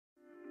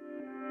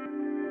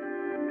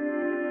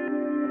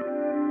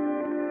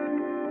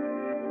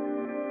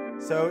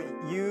So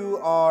you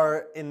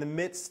are in the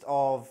midst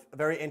of a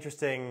very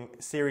interesting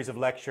series of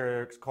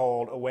lectures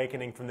called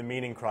Awakening from the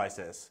Meaning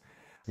Crisis.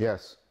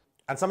 Yes.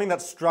 And something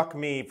that struck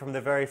me from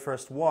the very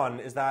first one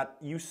is that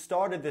you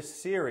started this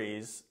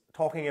series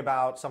talking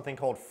about something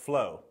called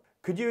flow.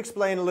 Could you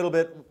explain a little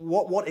bit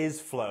what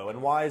is flow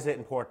and why is it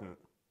important?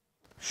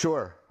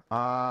 Sure.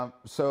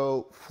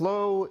 So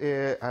flow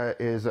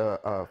is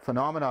a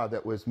phenomena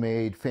that was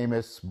made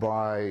famous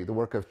by the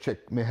work of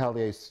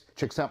Mihaly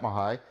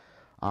Csikszentmihalyi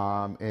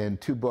in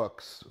two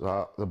books,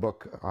 the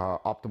book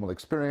Optimal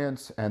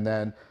Experience and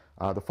then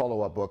the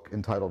follow-up book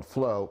entitled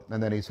Flow,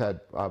 and then he's had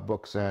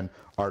books and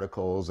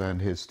articles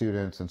and his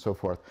students and so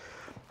forth.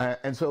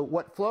 And so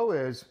what flow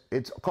is,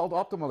 it's called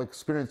optimal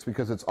experience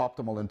because it's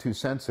optimal in two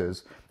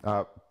senses.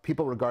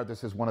 People regard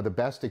this as one of the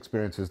best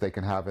experiences they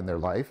can have in their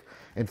life.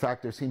 In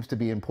fact, there seems to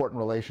be important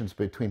relations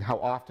between how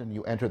often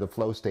you enter the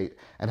flow state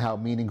and how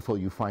meaningful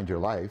you find your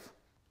life,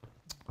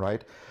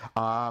 right?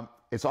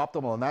 It's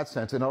optimal in that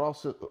sense, and it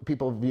also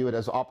people view it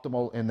as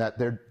optimal in that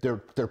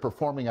they're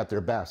performing at their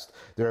best.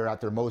 They're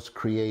at their most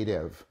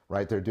creative,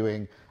 right? They're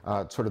doing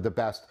sort of the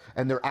best,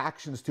 and their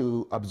actions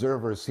to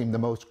observers seem the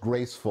most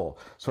graceful,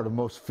 sort of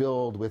most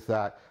filled with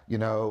that, you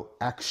know,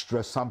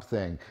 extra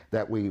something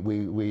that we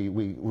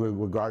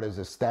regard as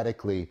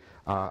aesthetically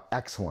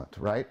excellent,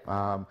 right?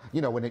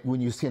 You know,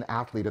 when you see an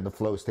athlete in the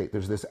flow state,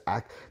 there's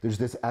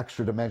this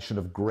extra dimension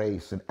of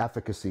grace and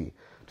efficacy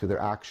to their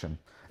action.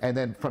 And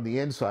then from the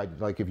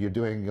inside, like if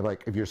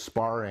you're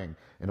sparring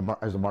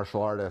as a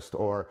martial artist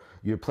or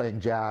you're playing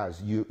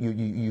jazz, you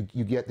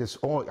get this,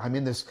 oh, I'm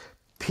in this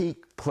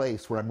peak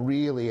place where I'm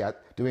really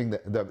at doing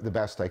the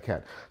best I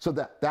can. So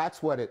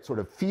that's what it sort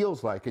of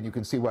feels like, and you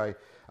can see why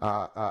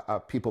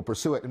people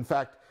pursue it. In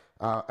fact,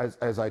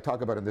 as I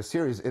talk about in this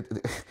series,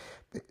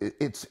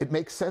 it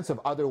makes sense of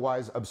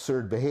otherwise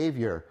absurd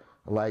behavior,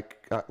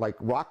 like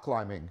rock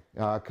climbing,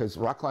 because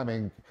rock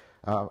climbing,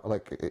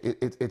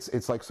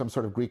 it's like some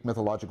sort of Greek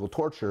mythological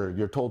torture.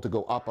 You're told to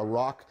go up a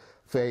rock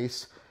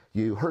face,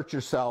 you hurt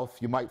yourself,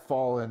 you might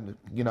fall and,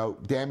 you know,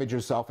 damage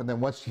yourself, and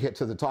then once you get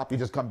to the top, you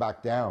just come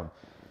back down.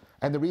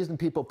 And the reason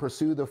people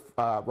pursue the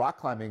rock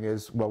climbing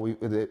is, well,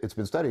 it's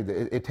been studied,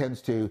 it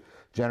tends to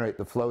generate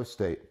the flow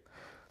state.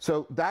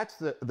 So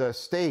that's the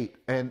state,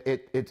 and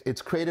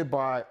it's created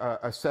by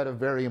a set of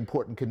very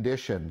important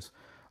conditions.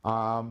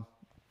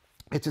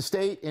 It's a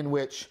state in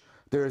which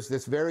there's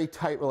this very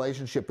tight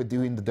relationship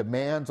between the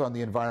demands on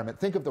the environment.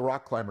 Think of the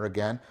rock climber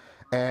again,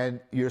 and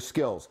your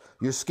skills.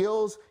 Your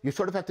skills, you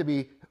sort of have to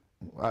be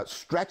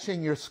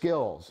stretching your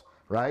skills,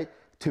 right,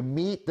 to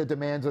meet the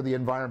demands of the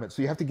environment.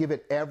 So you have to give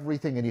it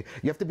everything, and you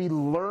have to be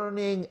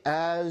learning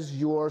as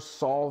you're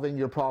solving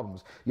your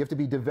problems. You have to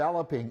be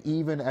developing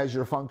even as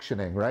you're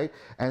functioning, right?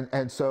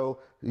 And so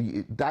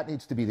that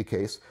needs to be the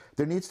case.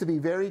 There needs to be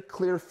very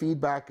clear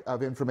feedback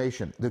of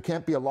information. There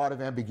can't be a lot of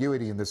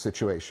ambiguity in this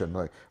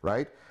situation,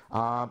 right?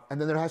 And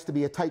then there has to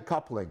be a tight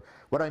coupling.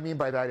 What I mean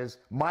by that is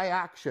my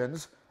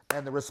actions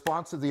and the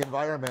response of the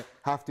environment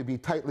have to be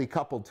tightly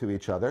coupled to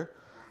each other.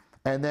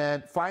 And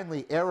then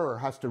finally, error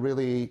has to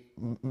really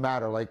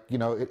matter. Like, you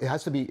know, it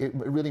has to be, it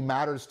really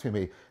matters to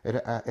me.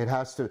 It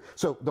has to,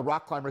 so the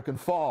rock climber can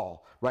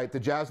fall, right? The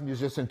jazz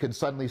musician can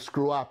suddenly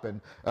screw up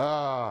and,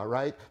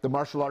 right? The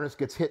martial artist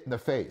gets hit in the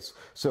face.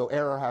 So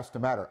error has to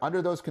matter.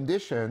 Under those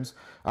conditions,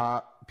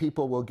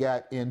 people will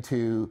get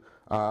into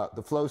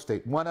the flow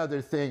state. One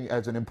other thing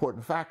as an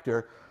important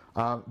factor,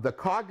 the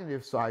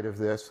cognitive side of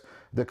this,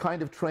 the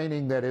kind of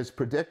training that is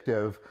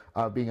predictive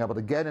of being able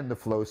to get in the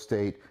flow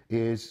state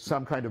is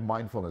some kind of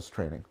mindfulness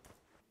training.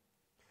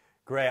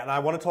 Great, and I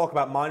want to talk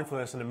about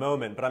mindfulness in a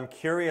moment, but I'm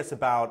curious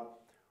about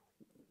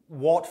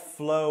what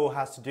flow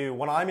has to do.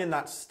 When I'm in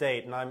that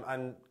state and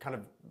I'm kind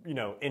of, you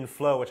know, in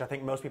flow, which I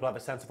think most people have a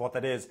sense of what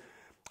that is,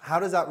 how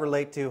does that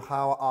relate to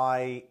how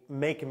I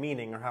make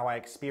meaning or how I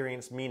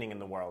experience meaning in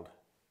the world?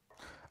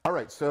 All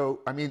right,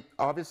 so, I mean,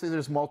 obviously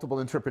there's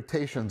multiple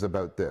interpretations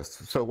about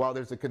this. So while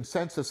there's a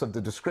consensus of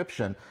the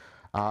description,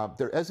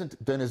 there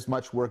hasn't been as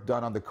much work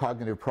done on the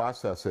cognitive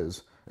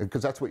processes,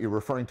 because that's what you're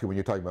referring to when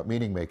you're talking about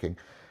meaning making,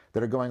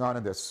 that are going on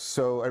in this.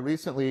 So I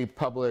recently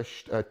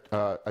published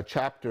a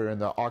chapter in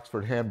the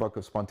Oxford Handbook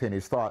of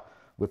Spontaneous Thought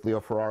with Leo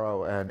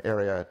Ferraro and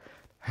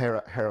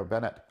Hera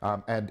Bennett.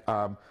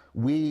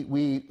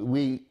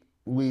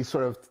 We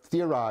sort of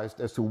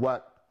theorized as to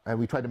what, and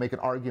we tried to make an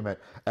argument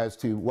as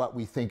to what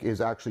we think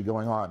is actually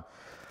going on.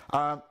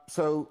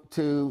 So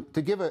to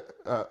give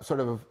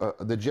sort of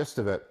the gist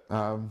of it,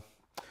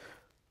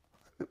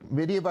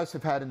 many of us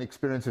have had an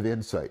experience of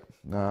insight,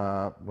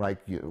 right?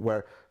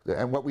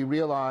 And what we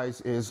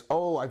realize is,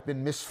 oh, I've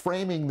been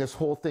misframing this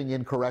whole thing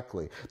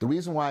incorrectly. The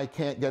reason why I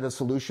can't get a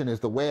solution is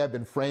the way I've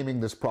been framing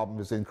this problem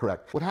is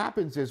incorrect. What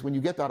happens is when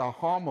you get that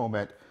aha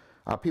moment,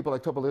 people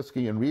like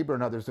Tobolitsky and Reber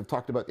and others have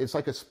talked about, it's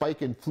like a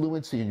spike in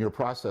fluency in your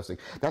processing.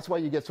 That's why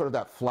you get sort of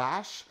that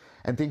flash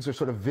and things are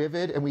sort of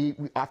vivid, and we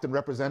often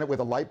represent it with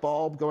a light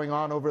bulb going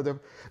on over them.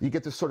 You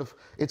get this sort of,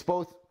 it's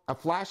both a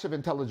flash of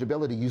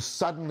intelligibility. You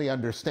suddenly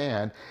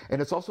understand,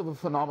 and it's also a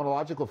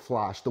phenomenological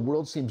flash. The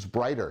world seems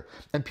brighter,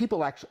 and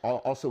people actually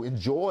also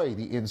enjoy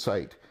the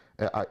insight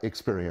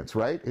experience,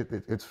 right?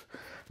 It's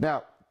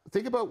now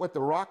think about what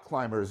the rock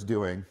climber is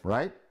doing,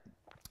 right?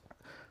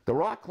 The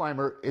rock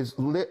climber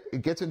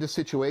it gets into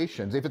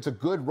situations, if it's a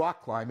good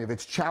rock climb, if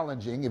it's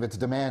challenging, if it's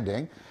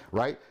demanding,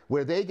 right,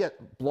 where they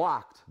get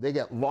blocked, they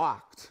get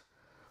locked.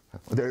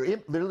 They're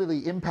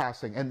literally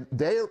impassing, and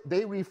they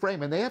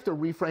reframe, and they have to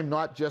reframe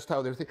not just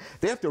how they're thinking,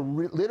 they have to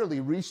literally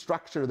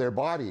restructure their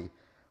body,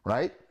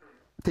 right,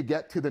 to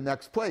get to the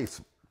next place.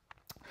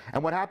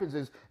 And what happens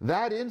is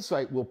that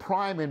insight will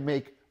prime and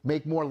make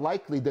more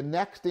likely the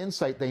next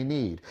insight they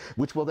need,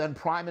 which will then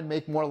prime and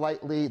make more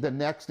likely the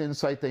next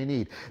insight they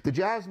need. The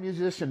jazz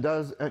musician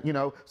does,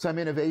 some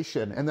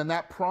innovation, and then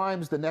that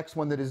primes the next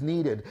one that is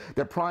needed,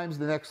 that primes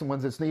the next one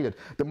that's needed.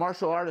 The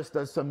martial artist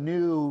does some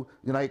new,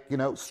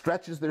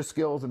 stretches their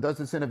skills and does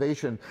this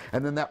innovation,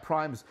 and then that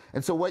primes.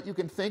 And so what you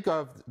can think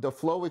of the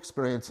flow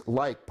experience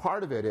like,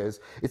 part of it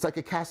is, it's like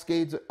a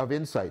cascade of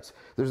insights.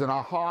 There's an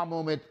aha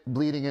moment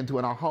bleeding into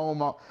an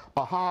aha,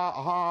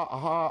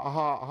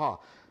 aha.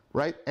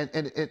 Right?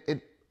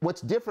 And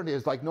what's different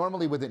is, like,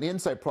 normally with an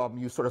insight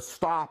problem, you sort of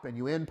stop and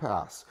you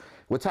impasse.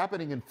 What's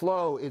happening in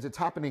flow is it's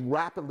happening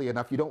rapidly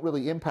enough. You don't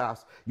really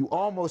impasse. You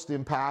almost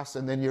impasse,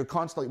 and then you're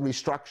constantly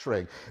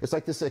restructuring. It's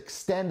like this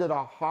extended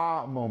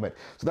aha moment.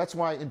 So that's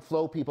why in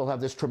flow people have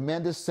this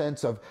tremendous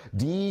sense of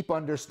deep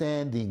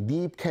understanding,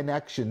 deep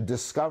connection,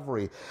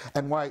 discovery,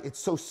 and why it's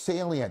so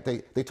salient.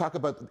 They talk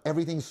about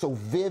everything so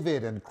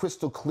vivid and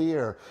crystal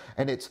clear,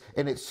 and it's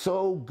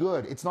so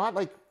good. It's not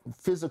like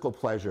physical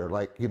pleasure,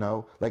 like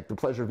the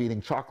pleasure of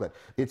eating chocolate.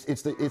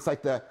 It's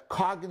like the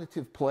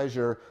cognitive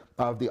pleasure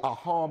of the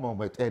aha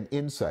moment and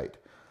insight.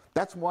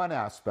 That's one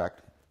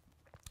aspect.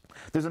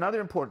 There's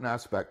another important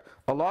aspect.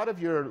 A lot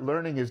of your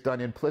learning is done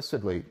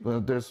implicitly.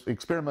 There's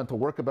experimental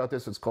work about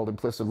this. It's called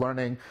implicit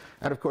learning.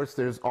 And of course,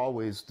 there's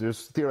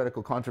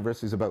theoretical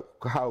controversies about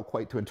how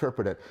quite to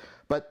interpret it.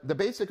 But the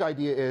basic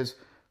idea is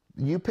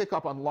you pick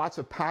up on lots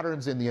of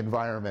patterns in the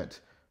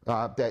environment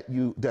that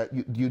you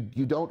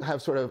don't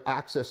have sort of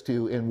access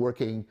to in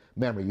working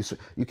memory.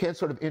 You can't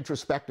sort of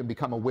introspect and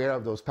become aware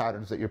of those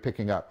patterns that you're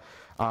picking up.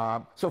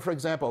 So for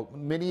example,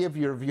 many of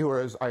your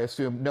viewers, I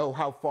assume, know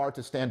how far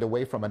to stand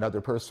away from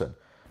another person.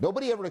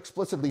 Nobody ever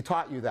explicitly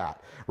taught you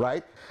that,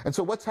 right? And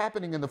so what's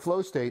happening in the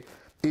flow state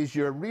is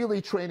you're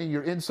really training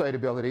your insight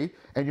ability,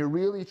 and you're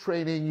really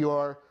training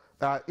your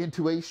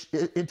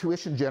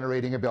intuition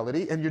generating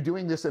ability, and you're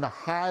doing this in a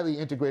highly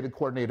integrated,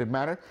 coordinated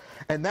manner,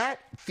 and that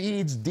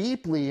feeds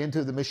deeply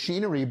into the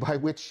machinery by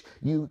which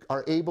you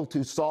are able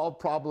to solve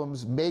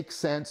problems, make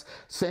sense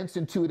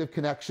intuitive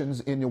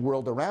connections in the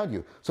world around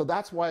you. So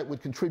that's why it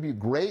would contribute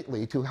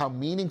greatly to how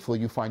meaningful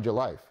you find your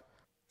life.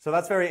 So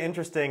that's very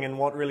interesting, and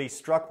what really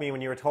struck me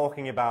when you were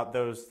talking about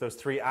those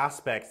three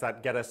aspects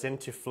that get us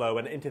into flow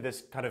and into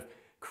this kind of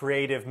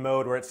creative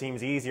mode where it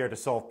seems easier to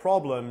solve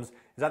problems, is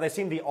that they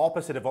seem the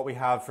opposite of what we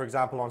have, for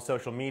example, on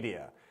social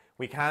media.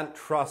 We can't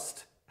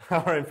trust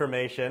our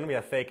information. We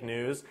have fake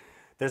news.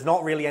 There's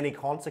not really any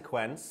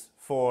consequence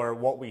for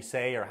what we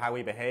say or how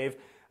we behave.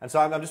 And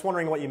so I'm just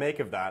wondering what you make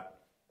of that.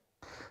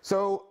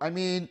 So, I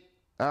mean,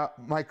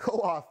 my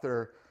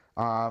co-author,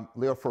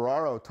 Leo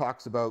Ferraro,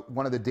 talks about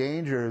one of the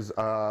dangers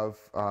of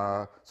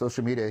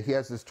social media. He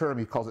has this term,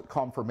 he calls it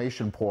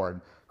confirmation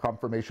porn.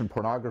 Confirmation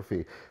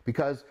pornography,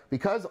 because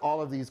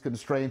all of these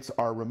constraints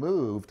are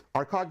removed,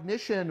 our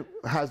cognition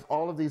has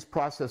all of these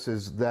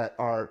processes that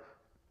are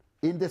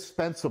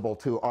indispensable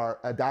to our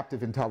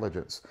adaptive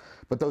intelligence.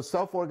 But those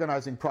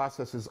self-organizing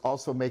processes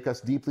also make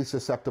us deeply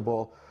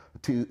susceptible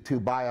to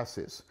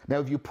biases. Now,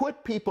 if you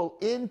put people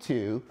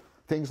into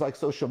things like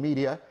social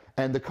media,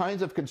 and the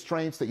kinds of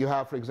constraints that you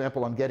have, for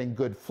example, on getting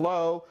good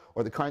flow,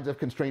 or the kinds of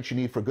constraints you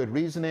need for good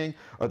reasoning,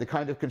 or the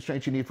kind of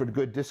constraints you need for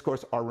good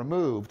discourse are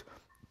removed,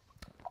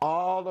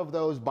 all of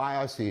those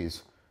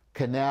biases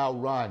can now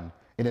run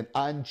in an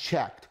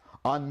unchecked,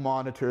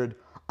 unmonitored,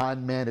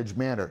 unmanaged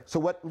manner. So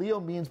what Leo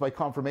means by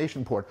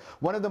confirmation porn,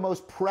 one of the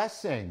most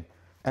pressing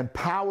and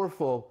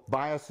powerful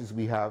biases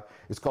we have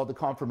is called the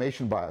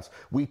confirmation bias.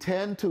 We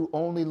tend to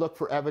only look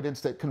for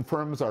evidence that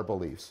confirms our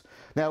beliefs.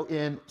 Now,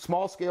 in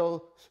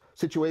small-scale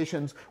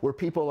situations where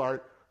people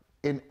are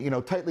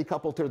tightly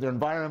coupled to their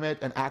environment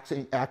and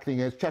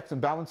acting as checks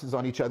and balances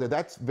on each other,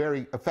 that's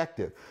very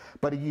effective.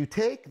 But if you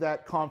take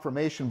that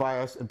confirmation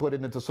bias and put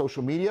it into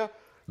social media,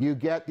 you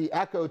get the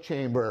echo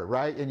chamber,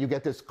 right? And you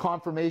get this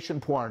confirmation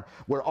porn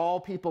where all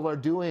people are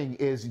doing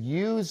is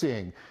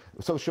using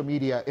social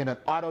media in an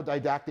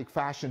autodidactic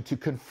fashion to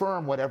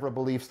confirm whatever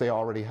beliefs they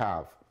already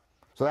have.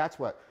 So that's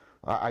what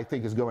I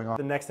think is going on.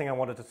 The next thing I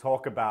wanted to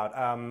talk about,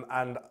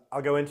 and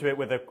I'll go into it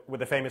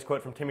with a famous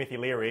quote from Timothy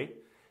Leary,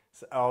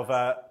 of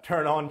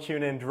turn on,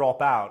 tune in,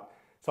 drop out.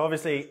 So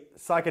obviously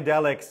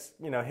psychedelics,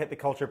 hit the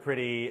culture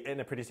in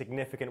a pretty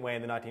significant way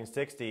in the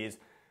 1960s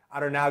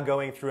and are now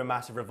going through a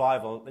massive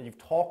revival. You've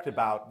talked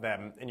about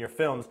them in your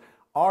films.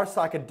 Are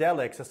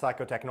psychedelics a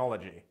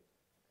psychotechnology?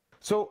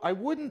 So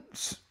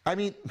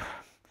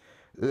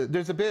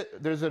there's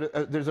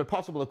a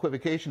possible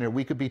equivocation here.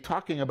 We could be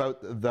talking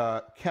about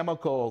the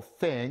chemical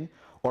thing,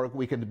 or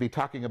we can be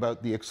talking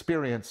about the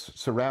experience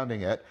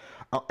surrounding it,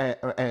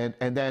 and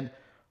then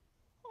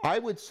I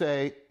would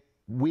say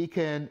we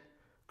can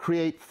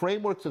create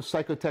frameworks of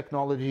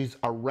psychotechnologies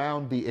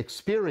around the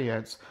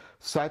experience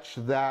such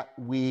that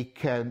we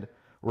can,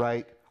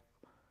 right,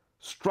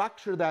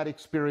 structure that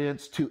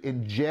experience to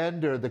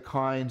engender the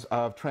kinds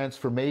of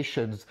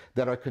transformations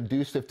that are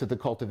conducive to the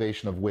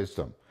cultivation of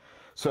wisdom.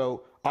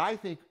 So I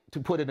think, to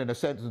put it in a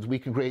sentence, we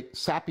can create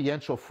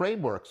sapiential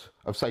frameworks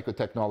of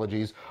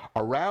psychotechnologies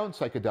around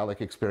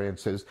psychedelic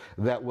experiences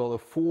that will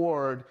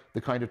afford the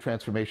kind of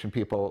transformation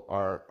people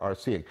are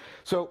seeing.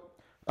 So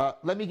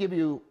let me give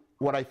you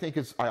what I think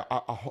is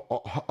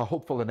a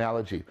hopeful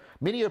analogy.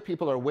 Many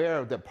people are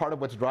aware that part of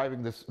what's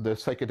driving the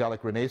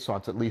psychedelic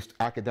renaissance, at least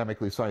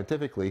academically,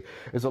 scientifically,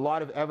 is a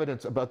lot of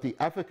evidence about the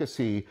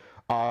efficacy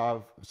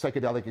of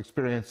psychedelic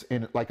experience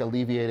in, like,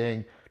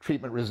 alleviating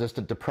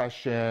treatment-resistant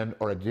depression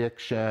or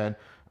addiction,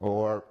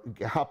 or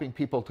helping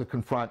people to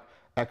confront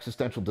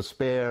existential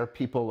despair,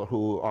 people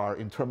who are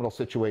in terminal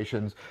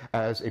situations,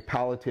 as a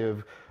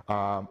palliative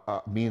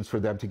means for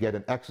them to get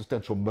an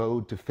existential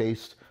mode to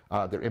face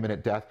their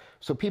imminent death.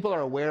 So people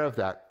are aware of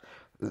that.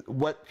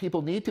 What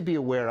people need to be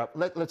aware of,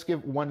 let's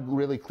give one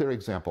really clear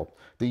example.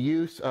 The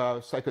use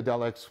of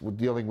psychedelics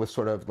dealing with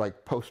sort of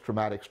like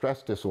post-traumatic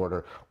stress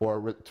disorder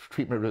or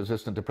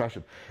treatment-resistant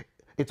depression.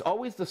 It's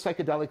always the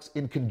psychedelics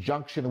in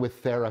conjunction with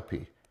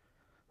therapy.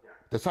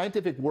 The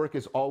scientific work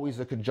is always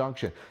a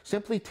conjunction.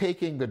 Simply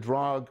taking the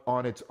drug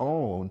on its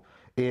own,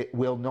 it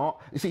will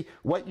not. You see,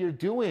 what you're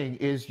doing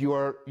is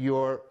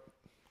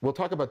we'll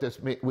talk about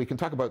this, we can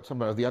talk about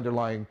some of the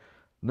underlying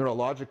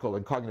neurological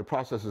and cognitive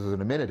processes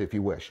in a minute if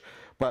you wish.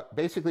 But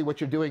basically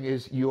what you're doing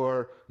is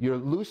you're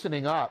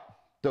loosening up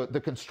the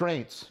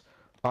constraints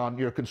on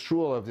your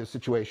construal of the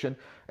situation,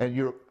 and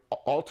you're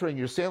altering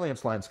your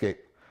salience landscape.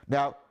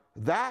 Now,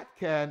 that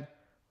can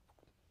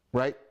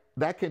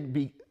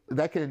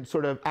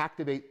sort of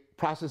activate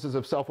processes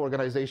of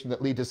self-organization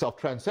that lead to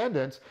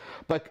self-transcendence,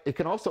 but it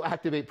can also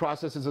activate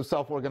processes of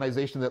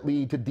self-organization that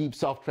lead to deep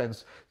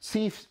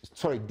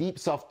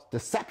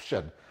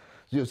self-deception.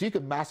 So you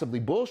can massively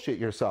bullshit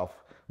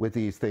yourself with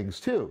these things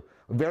too.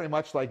 Very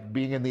much like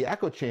being in the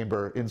echo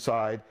chamber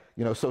inside,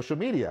 social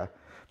media.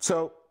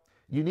 So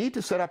you need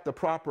to set up the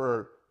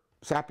proper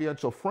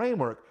sapiential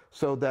framework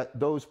so that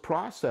those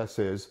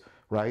processes,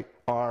 right,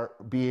 are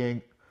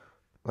being,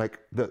 like,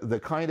 the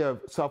kind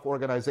of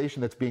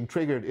self-organization that's being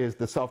triggered is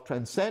the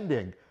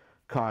self-transcending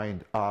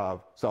kind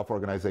of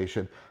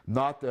self-organization,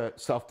 not the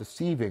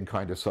self-deceiving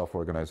kind of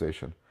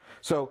self-organization.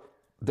 So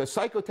the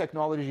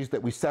psychotechnologies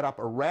that we set up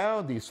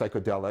around these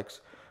psychedelics,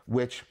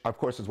 which of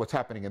course is what's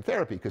happening in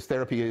therapy, because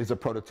therapy is a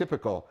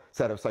prototypical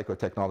set of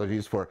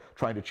psychotechnologies for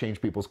trying to change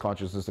people's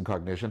consciousness and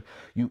cognition,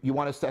 you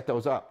want to set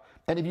those up.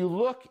 And if you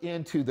look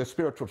into the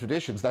spiritual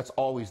traditions, that's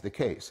always the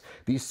case.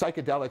 These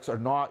psychedelics are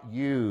not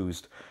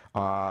used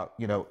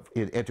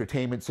in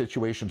entertainment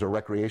situations or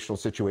recreational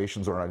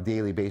situations or on a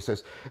daily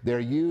basis. They're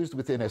used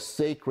within a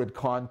sacred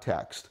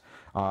context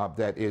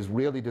that is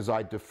really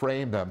designed to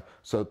frame them,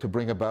 so to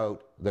bring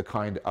about the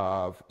kind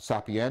of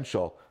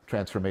sapiential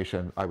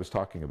transformation I was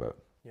talking about.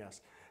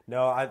 Yes.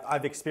 No,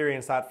 I've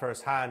experienced that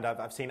firsthand.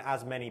 I've seen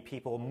as many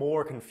people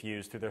more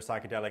confused through their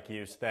psychedelic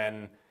use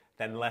than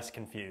less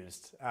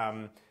confused.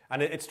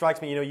 And it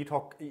strikes me, you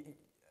talk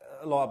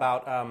a lot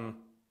about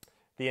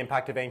the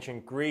impact of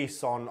ancient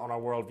Greece on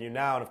our worldview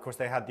now. And of course,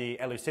 they had the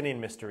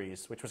Eleusinian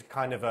mysteries, which was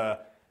kind of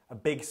a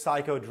big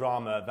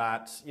psychodrama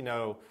that,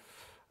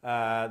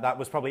 that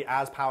was probably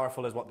as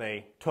powerful as what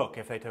they took,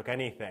 if they took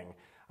anything.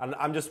 And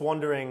I'm just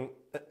wondering,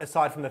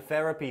 aside from the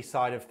therapy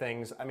side of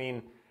things, I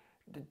mean,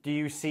 do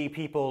you see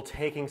people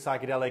taking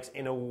psychedelics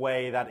in a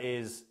way that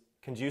is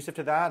conducive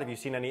to that? Have you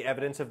seen any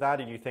evidence of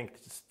that? Or do you think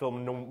still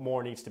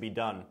more needs to be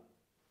done?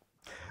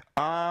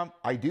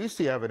 I do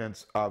see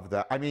evidence of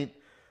that. I mean,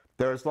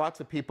 there's lots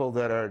of people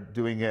that are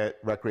doing it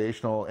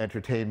recreational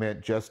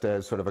entertainment just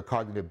as sort of a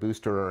cognitive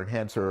booster or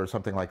enhancer or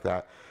something like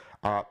that.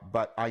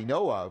 But I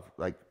know of,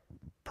 like,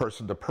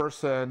 person to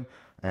person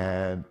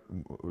and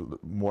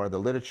more of the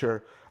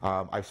literature.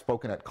 I've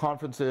spoken at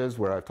conferences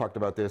where I've talked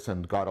about this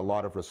and got a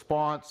lot of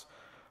response.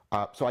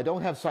 So I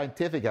don't have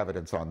scientific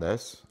evidence on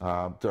this.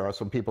 There are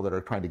some people that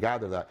are trying to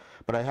gather that.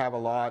 But I have a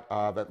lot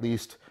of at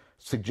least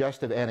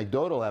suggestive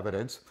anecdotal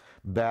evidence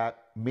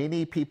that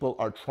many people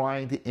are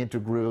trying to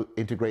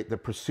integrate the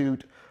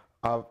pursuit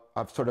of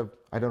sort of,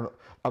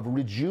 of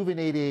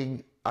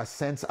rejuvenating a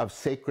sense of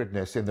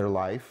sacredness in their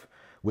life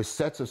with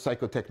sets of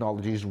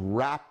psychotechnologies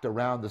wrapped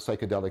around the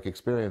psychedelic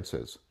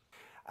experiences.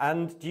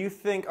 And do you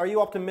think, are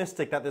you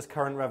optimistic that this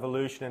current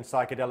revolution in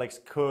psychedelics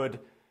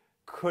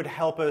could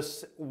help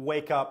us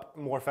wake up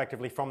more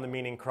effectively from the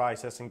meaning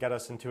crisis and get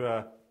us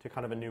into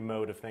kind of a new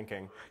mode of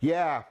thinking?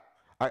 Yeah,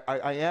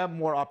 I am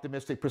more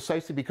optimistic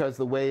precisely because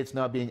the way it's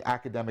now being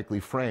academically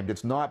framed.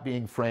 It's not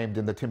being framed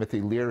in the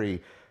Timothy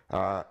Leary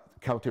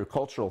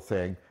countercultural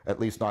thing, at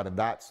least not in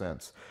that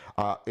sense.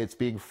 A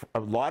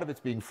lot of it's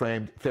being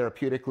framed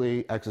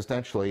therapeutically,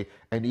 existentially,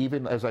 and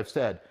even, as I've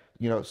said,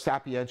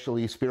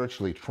 sapientially,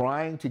 spiritually,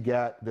 trying to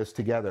get this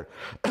together.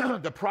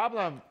 The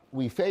problem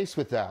we face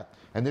with that,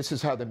 and this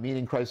is how the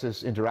meaning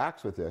crisis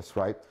interacts with this,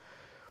 right,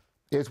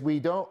 is we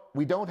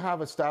don't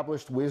have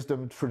established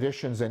wisdom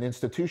traditions and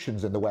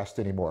institutions in the West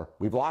anymore.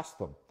 We've lost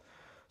them.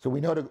 So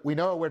we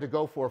know where to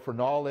go for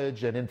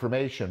knowledge and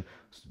information.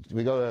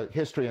 We go to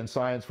history and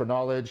science for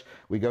knowledge.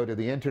 We go to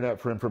the internet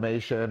for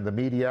information, the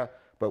media.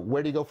 But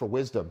where do you go for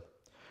wisdom?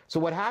 So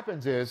what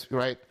happens is,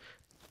 right,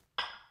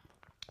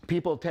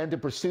 people tend to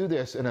pursue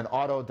this in an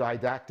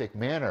autodidactic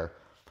manner.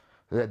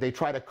 They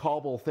try to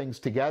cobble things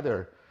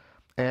together.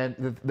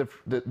 And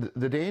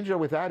the danger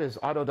with that is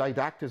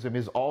autodidactism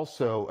is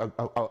also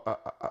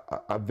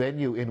a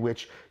venue in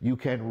which you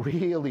can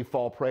really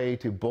fall prey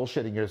to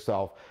bullshitting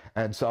yourself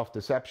and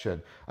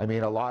self-deception. I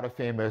mean, a lot of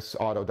famous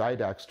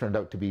autodidacts turned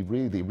out to be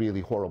really,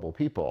 really horrible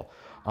people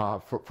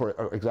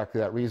for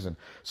exactly that reason.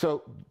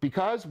 So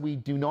because we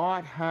do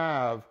not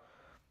have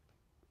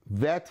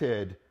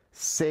vetted,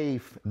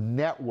 safe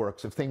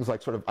networks of things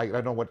like I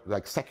don't know what,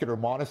 like secular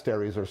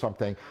monasteries or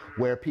something,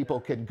 where people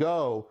can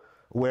go,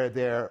 where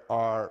there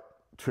are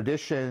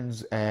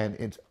traditions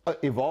and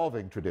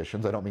evolving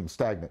traditions, I don't mean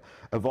stagnant,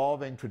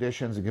 evolving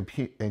traditions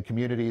and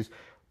communities,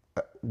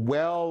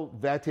 well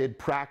vetted,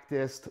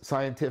 practiced,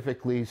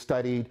 scientifically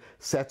studied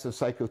sets of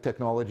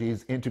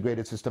psychotechnologies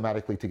integrated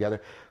systematically together.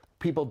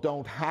 People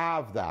don't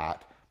have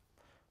that.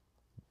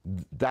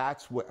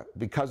 That's what,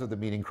 because of the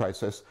meaning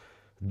crisis,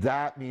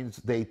 that means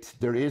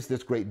there is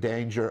this great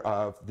danger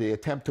of the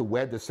attempt to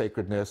wed the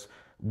sacredness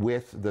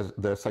with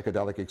the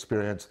psychedelic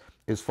experience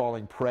is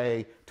falling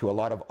prey to a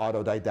lot of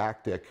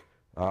autodidactic,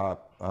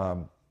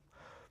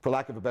 for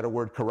lack of a better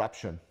word,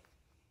 corruption.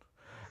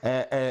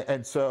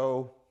 And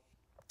so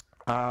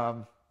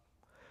I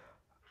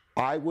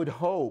would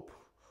hope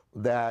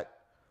that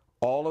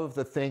all of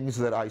the things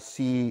that I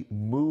see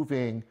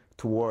moving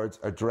towards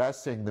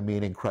addressing the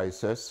meaning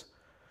crisis,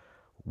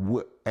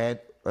 and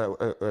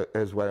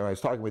as when I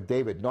was talking with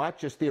David, not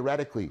just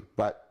theoretically,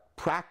 but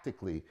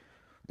practically,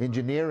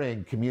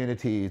 engineering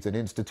communities and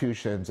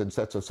institutions and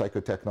sets of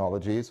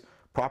psychotechnologies,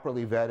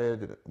 properly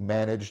vetted,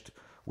 managed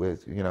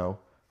with,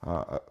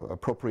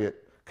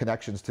 appropriate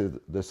connections to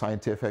the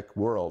scientific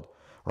world,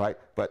 right?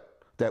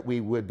 But that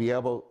we would be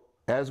able,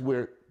 as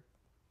we're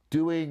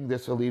doing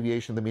this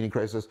alleviation of the meaning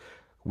crisis,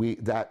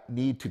 that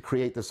need to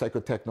create the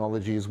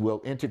psychotechnologies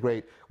will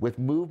integrate with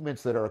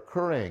movements that are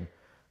occurring.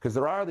 Because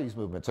there are these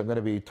movements. I'm going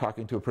to be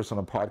talking to a person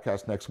on a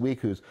podcast next week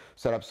who's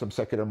set up some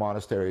secular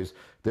monasteries.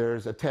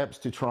 There's attempts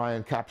to try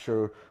and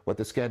capture what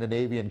the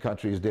Scandinavian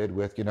countries did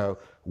with,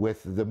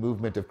 with the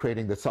movement of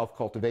creating the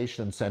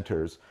self-cultivation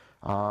centers.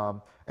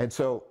 And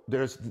so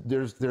there's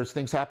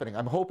things happening.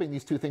 I'm hoping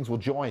these two things will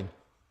join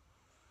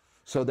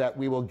so that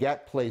we will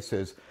get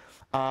places.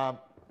 I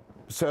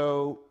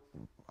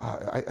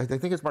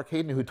think it's Mark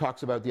Hayden who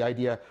talks about the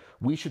idea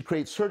we should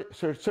create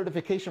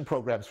certification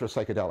programs for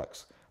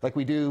psychedelics, like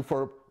we do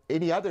for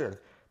any other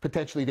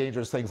potentially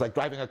dangerous things like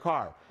driving a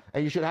car.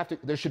 And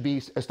there should be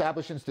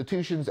established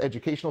institutions,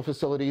 educational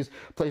facilities,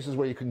 places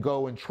where you can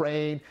go and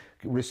train,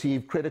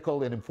 receive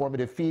critical and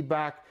informative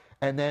feedback,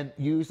 and then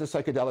use the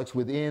psychedelics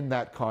within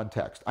that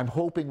context. I'm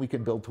hoping we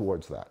can build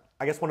towards that.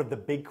 I guess one of the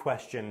big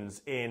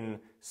questions in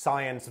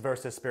science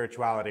versus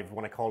spirituality, if you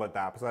want to call it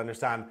that, because I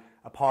understand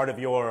a part of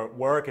your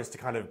work is to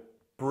kind of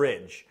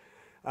bridge.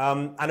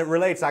 And it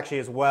relates actually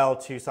as well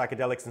to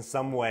psychedelics in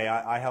some way.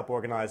 I help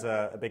organize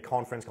a big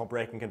conference called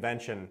Breaking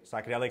Convention,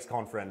 Psychedelics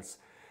Conference.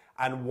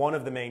 And one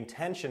of the main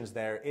tensions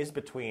there is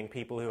between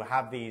people who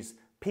have these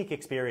peak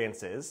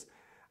experiences,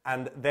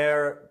 and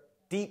their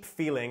deep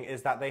feeling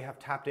is that they have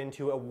tapped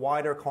into a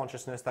wider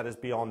consciousness that is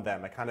beyond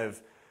them, a kind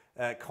of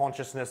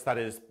consciousness that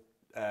is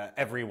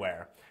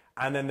everywhere.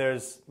 And then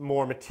there's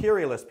more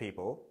materialist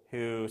people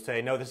who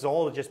say, no, this is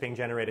all just being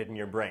generated in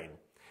your brain.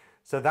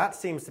 So that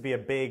seems to be a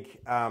big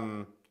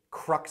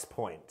crux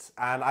point.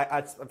 And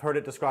I've heard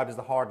it described as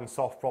the hard and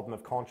soft problem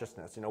of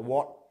consciousness.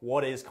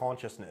 What is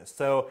consciousness?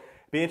 So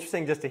it'd be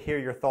interesting just to hear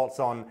your thoughts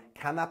on,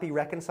 can that be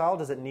reconciled?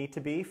 Does it need to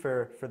be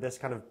for this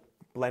kind of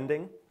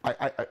blending?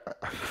 I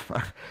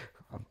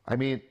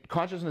mean,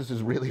 consciousness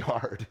is really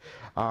hard.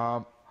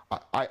 I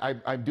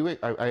am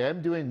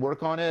doing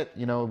work on it,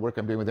 work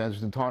I'm doing with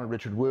Anderson Ton and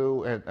Richard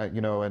Wu,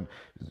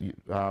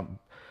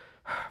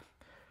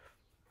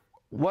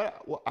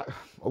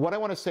 what I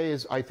want to say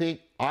is,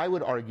 I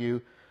would argue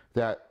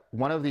that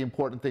one of the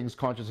important things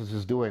consciousness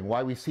is doing,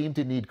 why we seem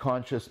to need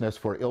consciousness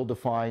for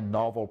ill-defined,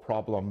 novel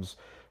problems,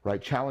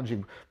 right,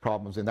 challenging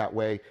problems in that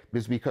way,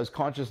 is because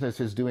consciousness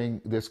is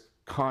doing this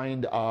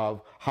kind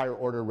of higher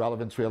order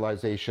relevance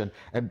realization.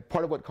 And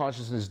part of what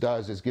consciousness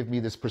does is give me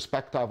this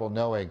perspectival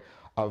knowing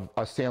of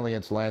a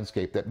salience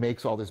landscape that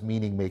makes all this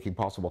meaning making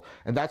possible.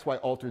 And that's why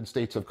altered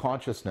states of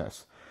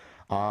consciousness,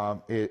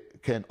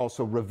 it can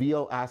also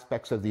reveal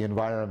aspects of the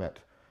environment.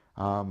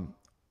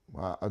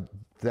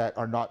 that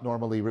are not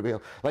normally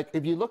revealed. Like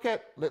if you look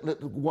at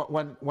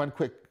one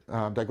quick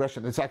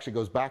digression, this actually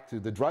goes back to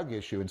the drug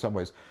issue in some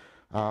ways.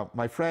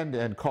 My friend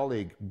and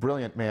colleague,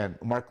 brilliant man,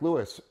 Mark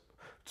Lewis,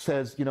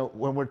 says, you know,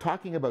 when we're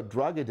talking about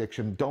drug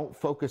addiction, don't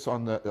focus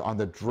on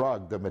the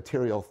drug, the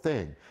material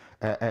thing,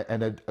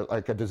 and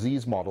like a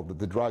disease model that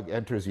the drug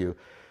enters you.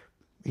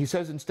 He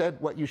says instead,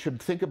 what you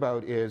should think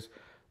about is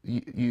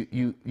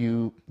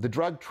the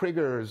drug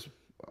triggers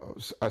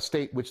a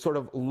state which sort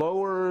of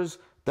lowers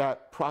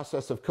that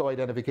process of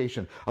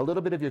co-identification. A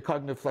little bit of your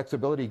cognitive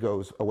flexibility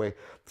goes away.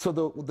 So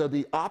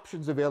the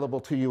options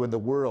available to you in the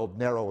world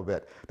narrow a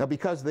bit. Now,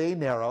 because they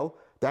narrow,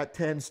 that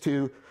tends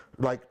to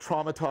like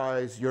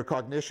traumatize your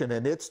cognition,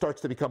 and it starts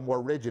to become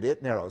more rigid.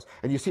 It narrows.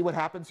 And you see what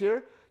happens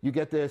here? You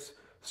get this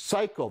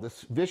cycle,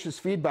 this vicious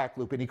feedback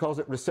loop, and he calls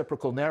it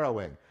reciprocal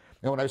narrowing.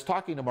 And when I was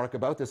talking to Mark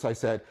about this, I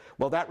said,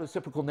 well, that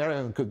reciprocal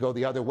narrowing could go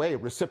the other way,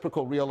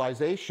 reciprocal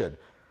realization.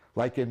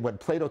 Like when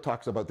Plato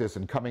talks about this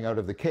and coming out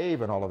of the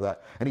cave and all of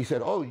that. And he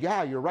said, oh,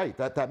 yeah, you're right.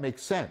 That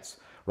makes sense,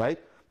 right?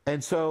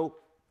 And so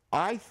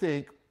I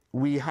think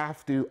we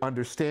have to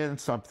understand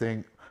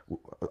something,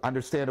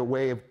 understand a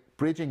way of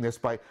bridging this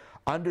by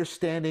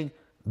understanding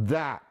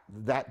that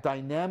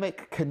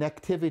dynamic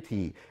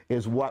connectivity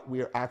is what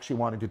we are actually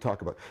wanting to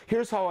talk about.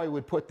 Here's how I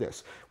would put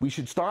this. We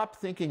should stop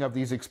thinking of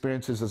these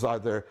experiences as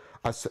either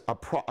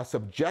a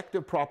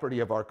subjective property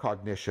of our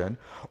cognition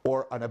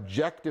or an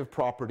objective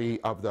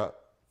property of the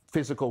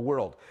physical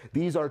world.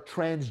 These are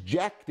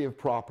transjective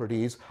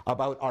properties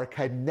about our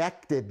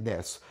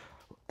connectedness.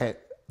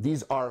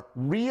 These are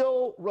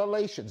real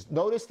relations.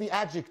 Notice the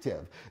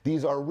adjective.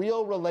 These are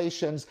real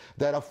relations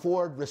that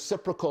afford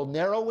reciprocal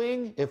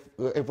narrowing, if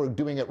we're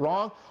doing it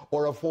wrong,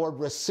 or afford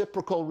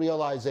reciprocal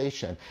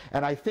realization.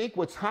 And I think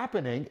what's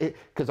happening,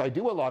 because I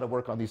do a lot of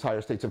work on these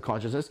higher states of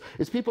consciousness,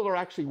 is people are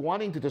actually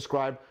wanting to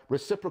describe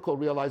reciprocal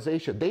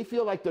realization. They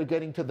feel like they're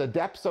getting to the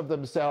depths of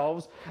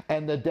themselves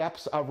and the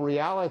depths of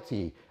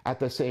reality at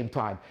the same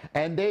time.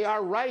 And they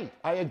are right.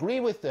 I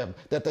agree with them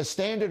that the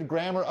standard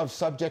grammar of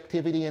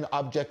subjectivity and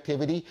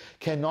objectivity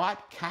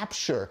cannot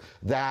capture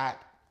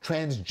that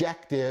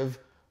transjective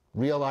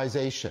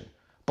realization.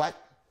 But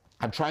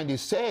I'm trying to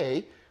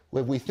say,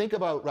 if we think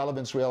about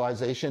relevance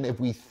realization, if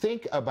we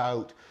think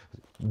about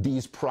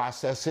these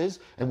processes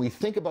and we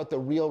think about the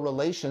real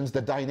relations,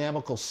 the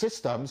dynamical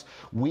systems,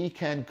 we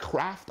can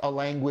craft a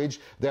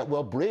language that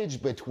will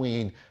bridge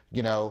between,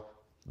 you know,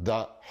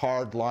 the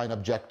hardline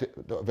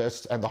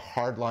objectivists and the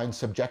hardline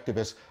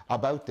subjectivists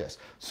about this.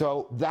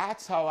 So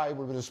that's how I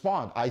would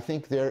respond. I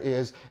think there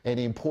is an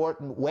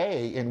important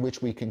way in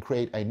which we can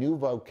create a new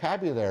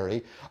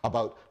vocabulary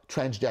about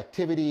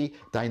transjectivity,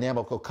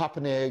 dynamical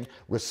coupling,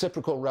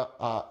 reciprocal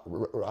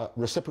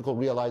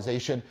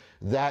realization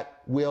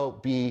that will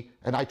be,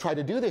 and I try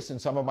to do this in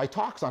some of my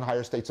talks on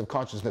higher states of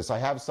consciousness. I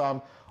have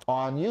some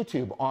on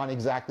YouTube on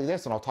exactly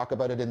this, and I'll talk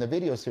about it in the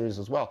video series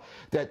as well,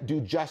 that do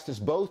justice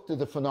both to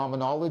the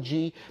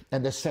phenomenology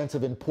and the sense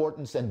of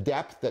importance and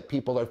depth that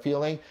people are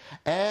feeling,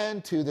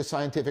 and to the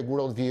scientific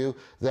worldview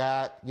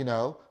that, you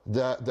know,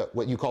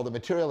 what you call the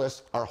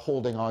materialists are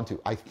holding on to.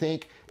 I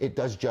think it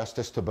does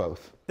justice to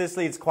both. This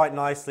leads quite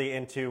nicely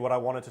into what I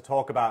wanted to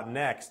talk about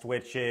next,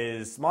 which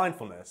is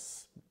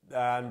mindfulness.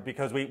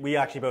 Because we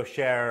actually both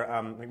share,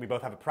 I think we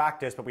both have a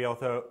practice, but we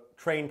also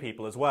train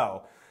people as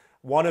well.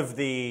 One of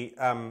the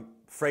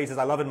phrases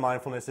I love in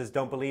mindfulness is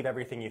don't believe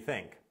everything you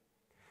think.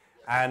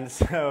 And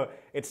so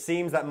it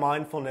seems that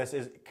mindfulness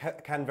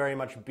can very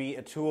much be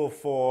a tool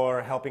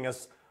for helping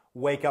us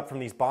wake up from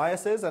these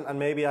biases and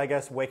maybe, I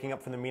guess, waking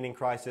up from the meaning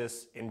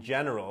crisis in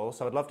general.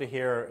 So I'd love to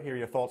hear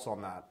your thoughts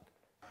on that.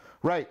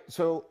 Right.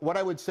 So what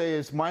I would say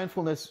is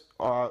mindfulness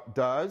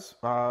does,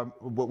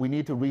 but we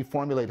need to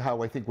reformulate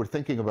how I think we're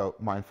thinking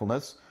about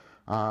mindfulness.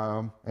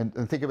 And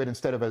think of it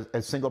instead of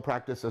as single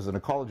practice as an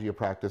ecology of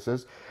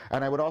practices.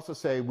 And I would also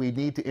say we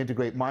need to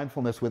integrate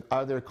mindfulness with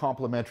other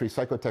complementary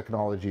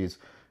psychotechnologies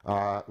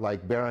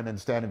like Baron and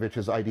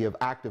Stanovich's idea of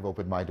active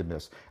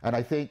open-mindedness. And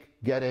I think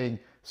getting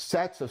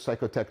sets of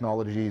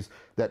psychotechnologies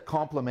that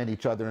complement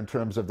each other in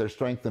terms of their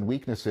strengths and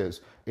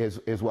weaknesses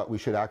is what we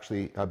should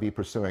actually be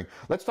pursuing.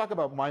 Let's talk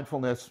about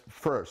mindfulness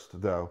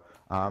first, though.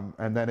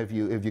 And then if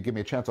you give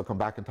me a chance, I'll come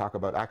back and talk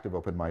about active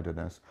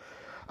open-mindedness.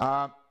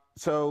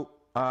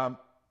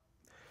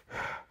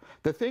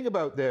 The thing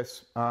about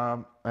this,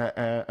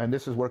 and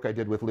this is work I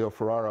did with Leo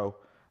Ferraro,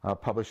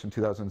 published in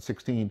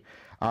 2016,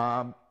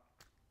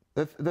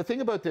 the thing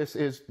about this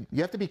is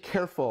you have to be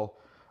careful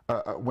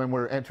when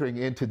we're entering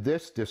into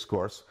this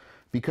discourse,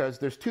 because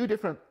there's two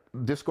different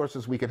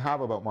discourses we can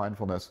have about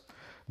mindfulness.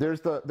 There's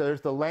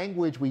the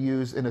language we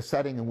use in a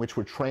setting in which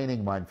we're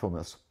training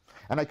mindfulness.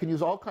 And I can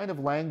use all kind of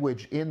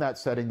language in that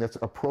setting that's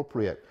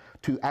appropriate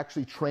to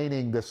actually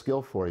training the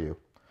skill for you,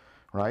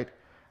 right?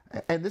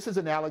 And this is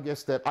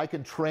analogous that I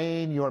can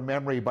train your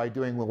memory by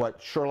doing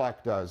what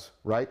Sherlock does,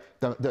 right?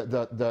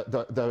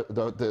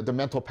 The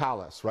mental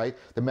palace, right?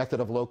 The method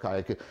of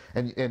loci,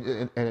 and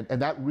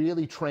that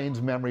really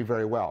trains memory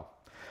very well.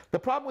 The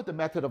problem with the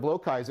method of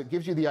loci is it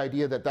gives you the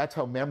idea that that's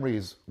how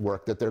memories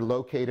work, that they're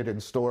located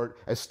and stored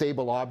as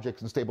stable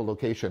objects in stable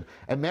location.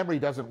 And memory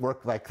doesn't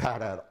work like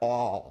that at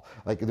all.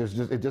 Like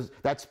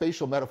that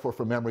spatial metaphor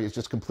for memory is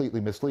just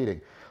completely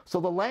misleading. So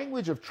the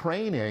language of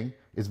training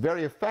is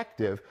very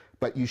effective,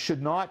 but you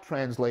should not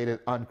translate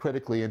it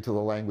uncritically into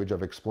the language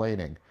of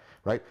explaining.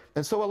 Right?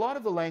 And so a lot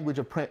of the language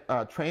of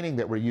training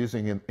that we're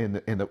using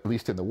at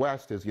least in the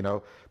West is, you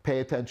know,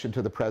 pay attention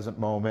to the present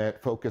moment,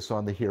 focus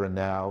on the here and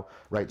now,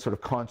 right? Sort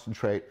of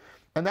concentrate.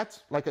 And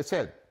that's, like I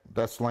said,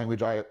 that's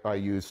language I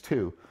use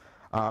too.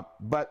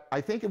 But I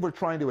think if we're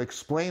trying to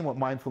explain what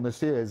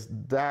mindfulness is,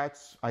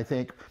 I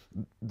think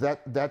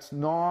that's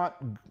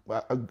not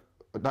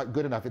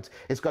good enough.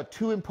 It's got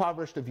too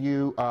impoverished a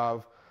view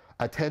of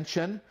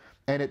attention,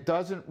 and it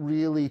doesn't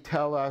really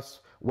tell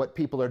us what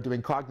people are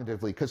doing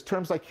cognitively, because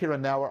terms like here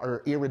and now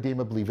are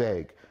irredeemably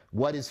vague.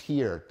 What is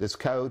here? This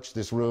couch,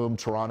 this room,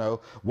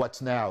 Toronto.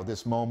 What's now?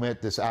 This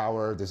moment, this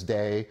hour, this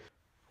day.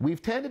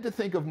 We've tended to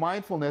think of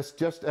mindfulness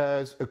just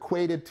as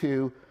equated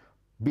to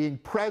being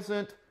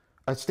present,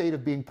 a state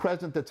of being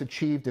present that's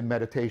achieved in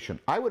meditation.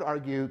 I would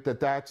argue that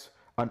that's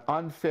an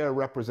unfair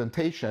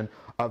representation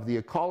of the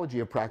ecology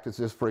of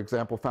practices, for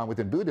example, found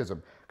within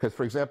Buddhism. Because,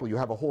 for example, you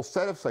have a whole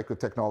set of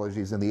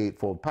psychotechnologies in the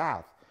Eightfold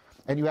Path.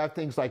 And you have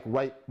things like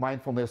right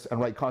mindfulness and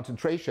right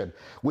concentration,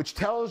 which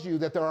tells you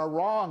that there are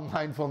wrong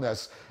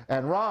mindfulness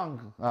and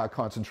wrong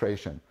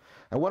concentration.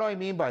 And what do I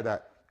mean by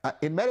that?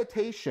 In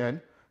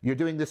meditation, you're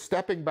doing this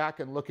stepping back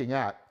and looking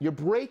at. You're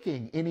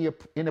breaking any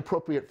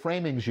inappropriate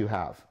framings you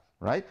have,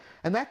 right?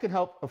 And that can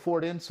help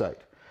afford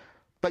insight.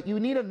 But you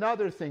need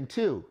another thing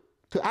too.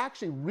 To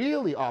actually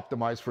really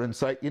optimize for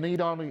insight, you need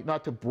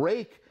not to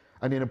break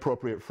an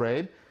inappropriate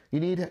frame. You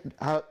need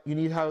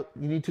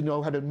to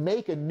know how to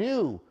make a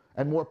new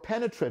and more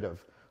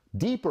penetrative,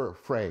 deeper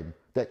frame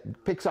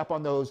that picks up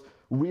on those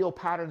real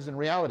patterns in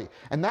reality.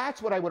 And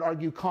that's what I would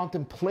argue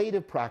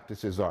contemplative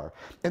practices are.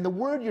 And the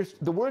words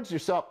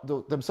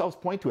themselves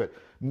point to it.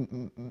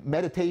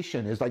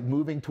 Meditation is like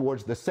moving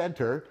towards the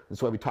center.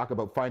 That's why we talk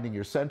about finding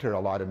your center a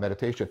lot in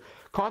meditation.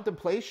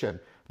 Contemplation,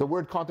 the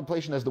word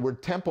contemplation has the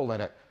word temple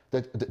in it.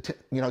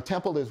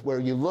 Temple is where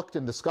you looked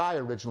in the sky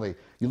originally.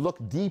 You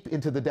look deep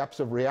into the depths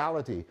of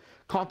reality.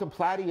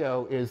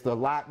 Contemplatio is the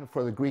Latin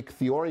for the Greek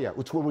theoria,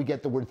 which is where we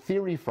get the word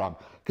theory from,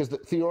 because the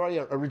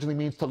theoria originally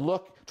means to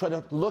look, try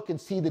to look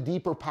and see the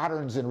deeper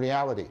patterns in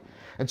reality.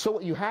 And so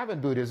what you have in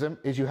Buddhism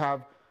is you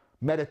have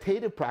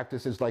meditative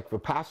practices like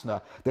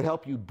Vipassana that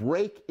help you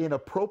break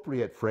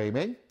inappropriate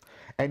framing,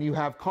 and you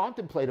have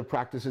contemplative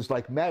practices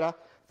like Metta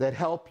that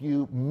help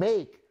you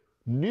make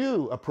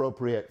new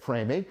appropriate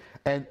framing,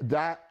 and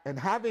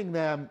having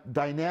them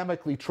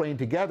dynamically trained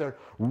together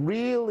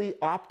really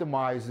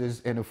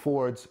optimizes and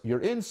affords your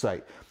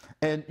insight.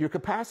 And your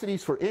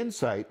capacities for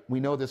insight,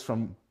 we know this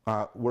from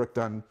work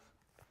done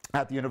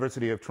at the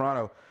University of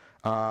Toronto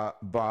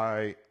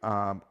by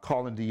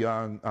Colin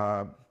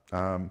DeYoung,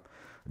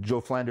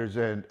 Joe Flanders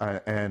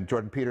and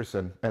Jordan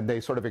Peterson, and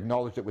they sort of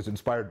acknowledged it was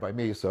inspired by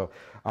me. So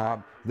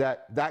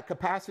that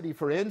capacity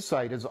for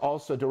insight is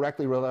also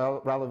directly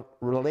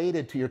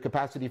related to your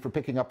capacity for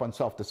picking up on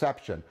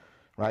self-deception,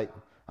 right?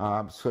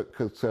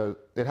 So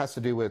it has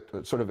to do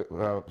with sort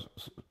of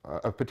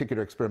a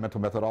particular experimental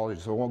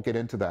methodology, so I won't get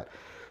into that.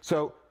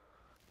 So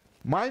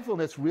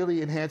mindfulness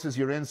really enhances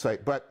your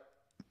insight. But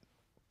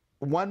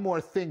one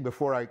more thing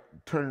before I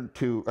turn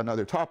to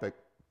another topic.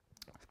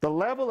 The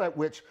level at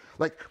which,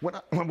 like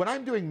when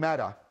I'm doing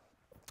metta,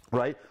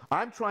 right,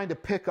 I'm trying to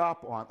pick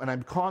up on, and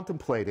I'm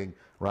contemplating,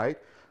 right,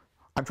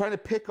 I'm trying to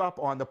pick up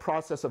on the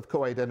process of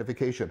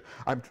co-identification.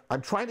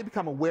 I'm trying to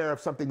become aware of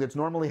something that's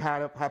normally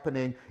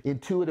happening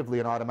intuitively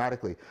and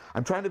automatically.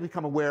 I'm trying to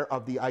become aware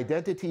of the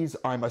identities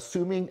I'm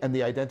assuming and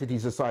the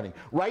identities assigning.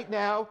 Right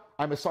now,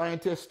 I'm a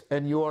scientist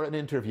and you're an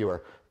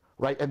interviewer,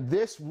 right? And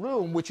this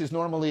room, which is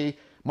normally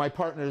my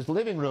partner's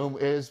living room,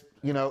 is,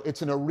 you know,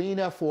 it's an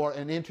arena for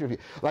an interview.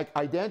 Like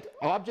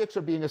objects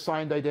are being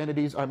assigned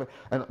identities, and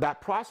that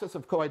process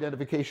of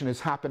co-identification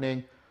is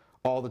happening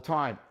all the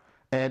time.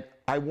 And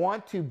I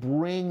want to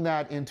bring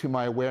that into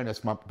my awareness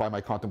by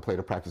my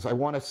contemplative practice. I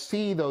want to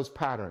see those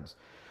patterns.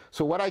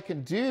 So what I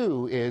can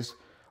do is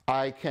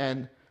I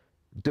can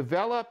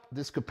develop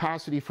this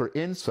capacity for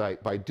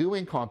insight by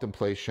doing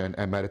contemplation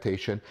and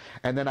meditation,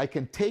 and then I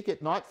can take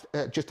it not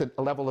just a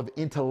level of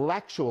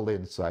intellectual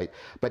insight,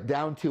 but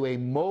down to a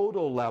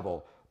modal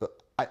level,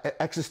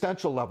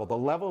 existential level, the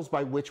levels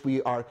by which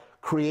we are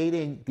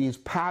creating these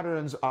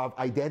patterns of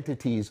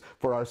identities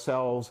for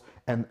ourselves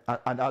and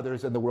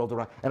others in the world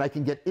around. And I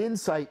can get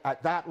insight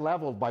at that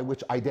level by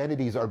which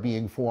identities are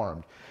being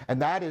formed.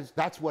 And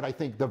that's what I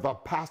think the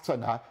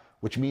Vipassana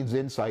which means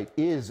insight,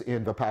 is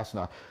in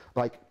Vipassana.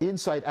 Like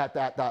insight at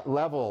that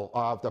level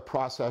of the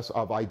process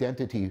of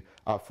identity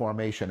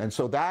formation. And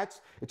so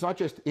it's not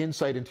just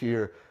insight into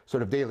your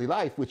sort of daily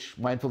life, which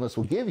mindfulness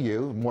will give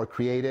you, more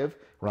creative,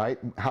 right?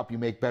 Help you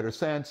make better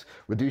sense,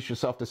 reduce your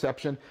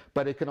self-deception,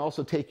 but it can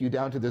also take you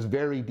down to this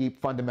very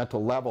deep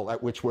fundamental level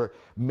at which we're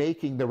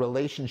making the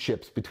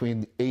relationships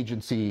between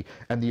agency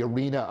and the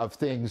arena of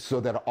things so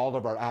that all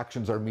of our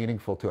actions are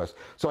meaningful to us.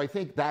 So I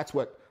think that's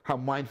how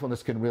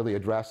mindfulness can really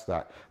address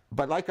that.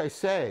 But like I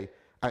say,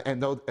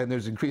 and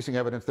there's increasing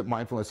evidence that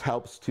mindfulness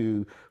helps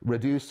to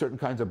reduce certain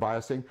kinds of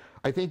biasing,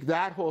 I think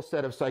that whole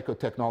set of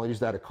psychotechnologies,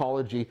 that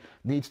ecology,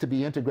 needs to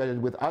be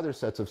integrated with other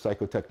sets of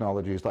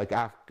psychotechnologies, like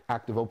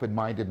active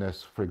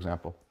open-mindedness, for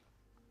example.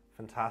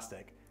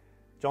 Fantastic.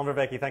 John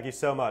Vervaeke, thank you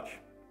so much.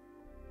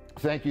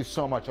 Thank you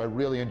so much. I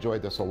really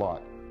enjoyed this a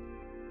lot.